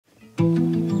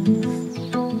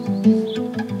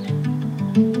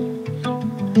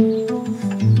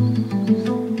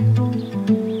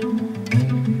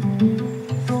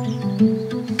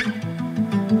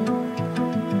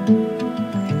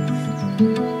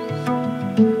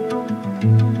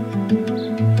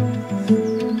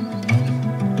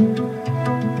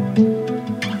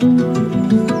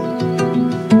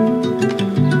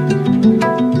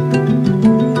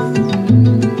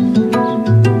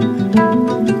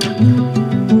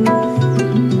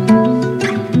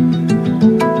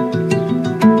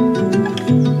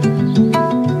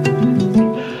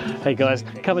Hey guys,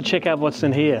 come and check out what's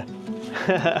in here.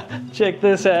 Check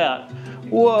this out.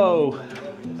 Whoa!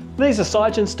 These are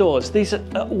SigenStors. These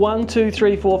are 1, 2,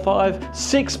 3, 4, 5,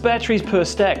 6 batteries per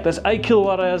stack. That's 8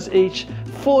 kilowatt hours each,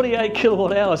 48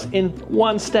 kilowatt hours in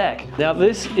one stack. Now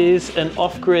this is an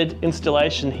off-grid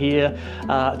installation here,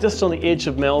 just on the edge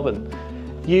of Melbourne,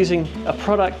 using a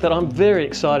product that I'm very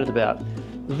excited about.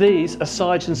 These are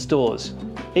SigenStors.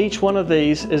 Each one of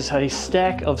these is a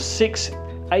stack of 6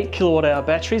 8 kilowatt hour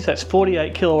batteries. That's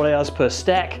 48 kilowatt hours per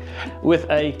stack with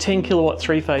a 10 kilowatt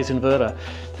 3-phase inverter.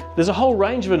 There's a whole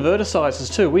range of inverter sizes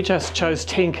too. We just chose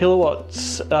 10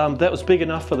 kilowatts. That was big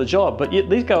enough for the job, but yet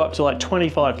these go up to like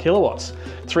 25 kilowatts,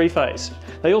 3-phase.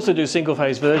 They also do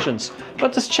single-phase versions.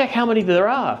 But just check how many there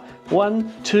are.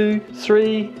 1, 2,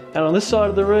 3, and on this side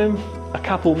of the room, a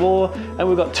couple more, and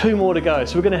we've got 2 more to go.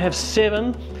 So we're going to have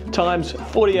 7 times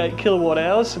 48 kilowatt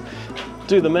hours.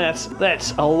 Do the maths,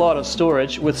 that's a lot of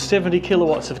storage with 70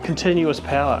 kilowatts of continuous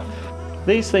power.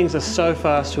 These things are so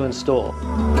fast to install.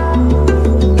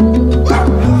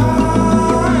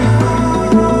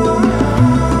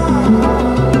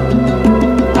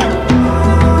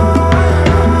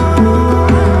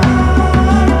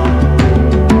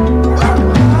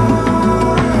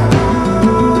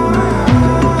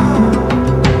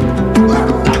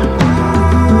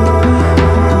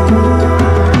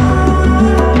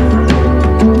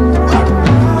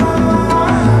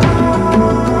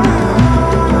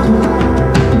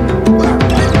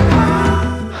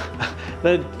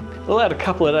 They're allowed a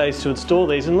couple of days to install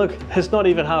these, and look, it's not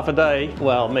even half a day,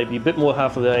 well maybe a bit more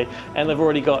half a day, and they've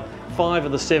already got 5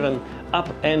 of the 7 up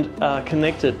and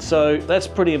connected. So that's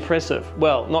pretty impressive.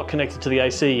 Well, not connected to the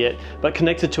AC yet, but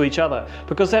connected to each other,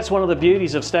 because that's one of the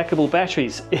beauties of stackable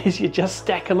batteries, is you just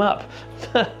stack them up.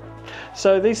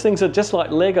 So these things are just like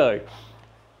Lego.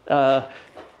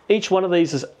 Each one of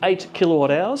these is 8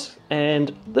 kilowatt hours,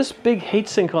 and this big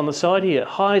heatsink on the side here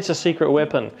hides a secret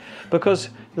weapon, because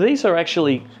these are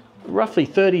actually roughly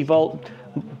 30 volt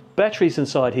batteries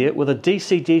inside here with a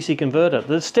DC-DC converter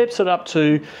that steps it up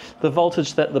to the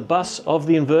voltage that the bus of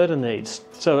the inverter needs.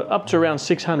 So up to around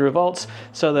 600 volts,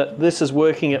 so that this is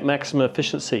working at maximum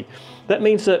efficiency. That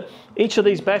means that each of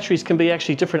these batteries can be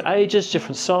actually different ages,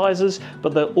 different sizes,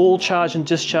 but they'll all charge and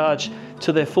discharge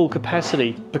to their full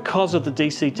capacity because of the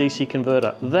DC-DC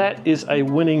converter. That is a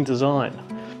winning design.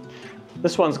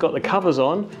 This one's got the covers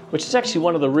on, which is actually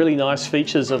one of the really nice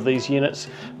features of these units.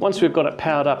 Once we've got it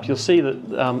powered up, you'll see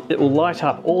that it will light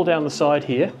up all down the side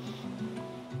here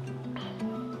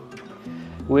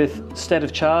with state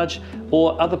of charge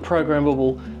or other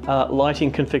programmable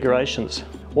lighting configurations.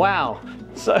 Wow!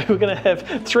 So we're going to have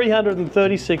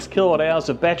 336 kilowatt hours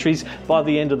of batteries by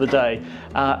the end of the day,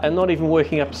 and not even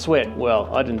working up a sweat.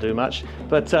 Well, I didn't do much,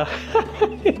 but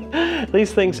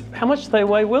these things, how much do they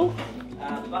weigh, Will?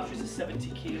 The batteries are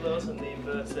 70 kilos and the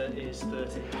inverter is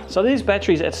 30. So these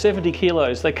batteries at 70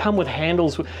 kilos, they come with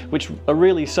handles which are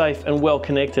really safe and well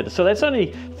connected. So that's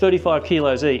only 35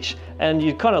 kilos each, and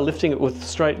you're kind of lifting it with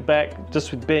straight back,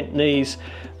 just with bent knees.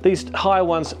 These higher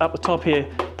ones up the top here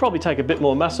probably take a bit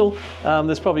more muscle.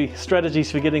 There's probably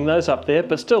strategies for getting those up there,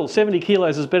 but still 70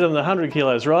 kilos is better than 100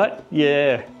 kilos, right?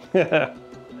 Yeah.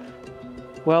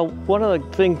 Well, one of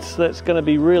the things that's going to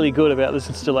be really good about this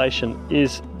installation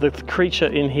is the creature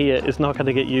in here is not going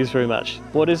to get used very much.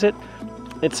 What is it?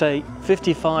 It's a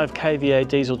 55 kVA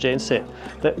diesel genset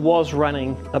that was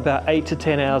running about 8 to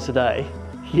 10 hours a day.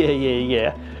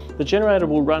 Yeah. The generator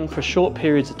will run for short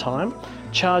periods of time,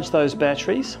 charge those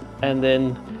batteries, and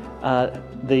then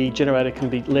the generator can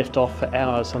be left off for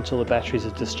hours until the batteries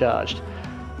are discharged.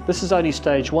 This is only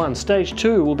stage 1. Stage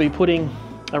 2 will be putting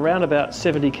around about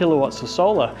 70 kilowatts of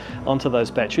solar onto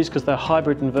those batteries, because they're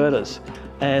hybrid inverters,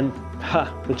 and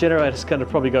the generator's going to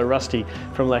probably go rusty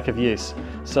from lack of use.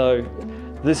 So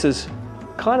this is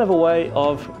kind of a way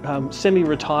of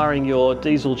semi-retiring your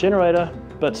diesel generator,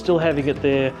 but still having it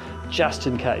there just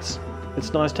in case.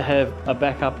 It's nice to have a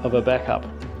backup of a backup.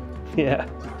 Yeah.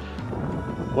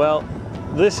 Well,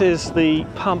 this is the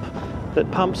pump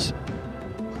that pumps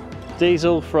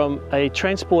diesel from a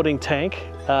transporting tank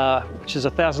which is a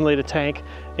 1,000 litre tank,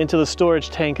 into the storage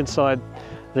tank inside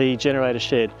the generator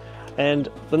shed. And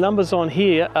the numbers on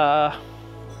here are,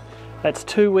 that's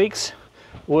 2 weeks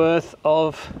worth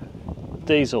of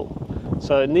diesel.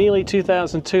 So nearly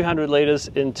 2,200 litres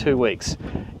in 2 weeks.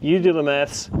 You do the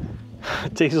maths,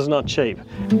 diesel's not cheap.